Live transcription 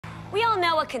We all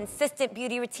know a consistent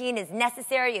beauty routine is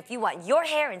necessary if you want your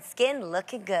hair and skin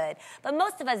looking good. But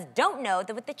most of us don't know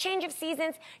that with the change of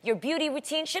seasons, your beauty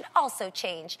routine should also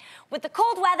change. With the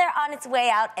cold weather on its way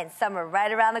out and summer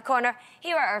right around the corner,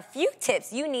 here are a few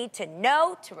tips you need to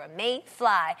know to remain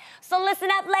fly. So listen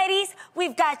up, ladies.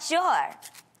 We've got your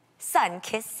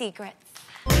sun-kissed secrets.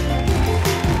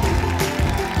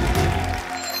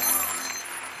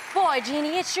 Boy,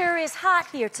 Jeannie, it sure is hot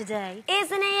here today.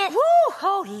 Isn't it? Woo!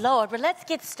 Oh, Lord, but let's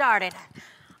get started.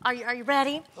 Are you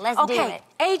ready? Let's do it. Okay,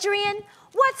 Adrian,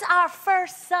 what's our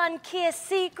first sun-kissed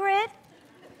secret?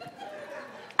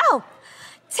 Oh,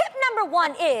 tip number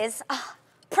 1 is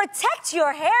protect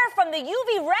your hair from the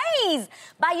UV rays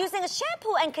by using a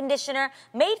shampoo and conditioner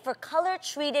made for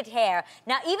color-treated hair.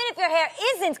 Now, even if your hair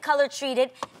isn't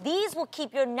color-treated, these will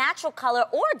keep your natural color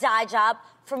or dye job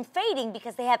from fading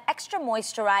because they have extra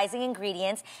moisturizing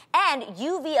ingredients and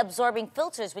UV-absorbing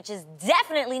filters, which is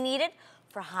definitely needed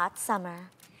for hot summer.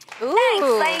 Ooh.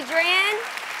 Thanks, Adrian.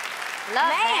 Love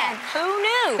Man, that. who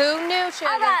knew? Who knew,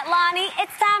 Sugar? All right, Lonnie,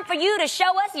 it's time for you to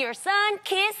show us your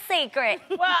sun-kissed secret.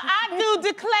 Well, I do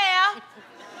declare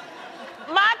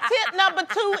my tip number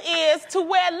 2 is to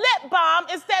wear lip balm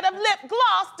instead of lip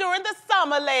gloss during the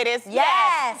summer, ladies.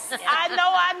 Yes. I know.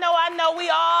 We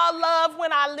all love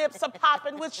when our lips are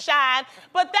popping with shine,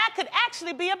 but that could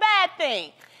actually be a bad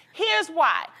thing. Here's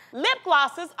why. Lip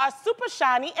glosses are super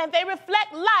shiny and they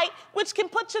reflect light, which can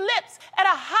put your lips at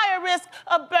a higher risk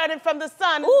of burning from the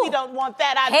sun. Ooh. We don't want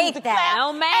that, I Hate do declare. that.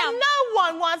 No, ma'am. And no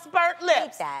one wants burnt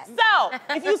lips. Hate that. So,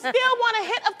 if you still want a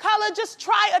hit of color, just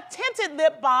try a tinted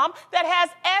lip balm that has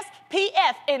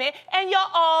SPF in it, and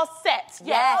you're all set.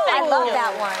 Yes, I love you.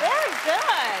 that one. Very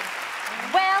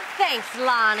good. Well, thanks,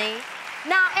 Lonnie.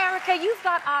 Now, Erica, you've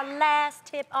got our last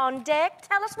tip on deck.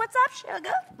 Tell us what's up,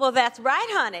 Sugar. Well, that's right,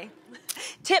 honey.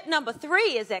 Tip number 3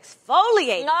 is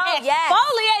exfoliating. Oh, yes.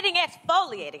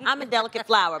 Exfoliating. I'm a delicate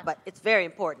flower, but it's very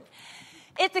important.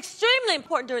 It's extremely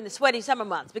important during the sweaty summer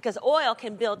months because oil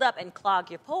can build up and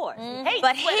clog your pores.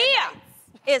 But here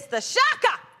is the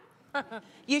shocker.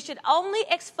 You should only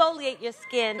exfoliate your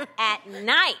skin at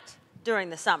night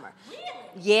during the summer. Really?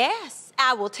 Yes,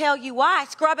 I will tell you why.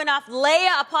 Scrubbing off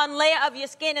layer upon layer of your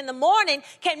skin in the morning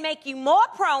can make you more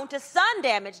prone to sun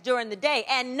damage during the day.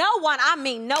 And no one, I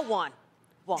mean no one,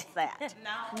 wants that.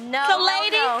 No. So,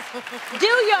 ladies, do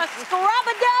your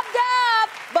scrub-a-dub-dub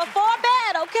before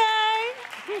bed, okay?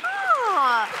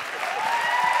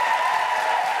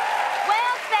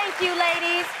 Well, thank you,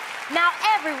 ladies. Now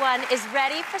everyone is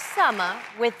ready for summer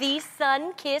with these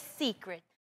sun-kissed secrets.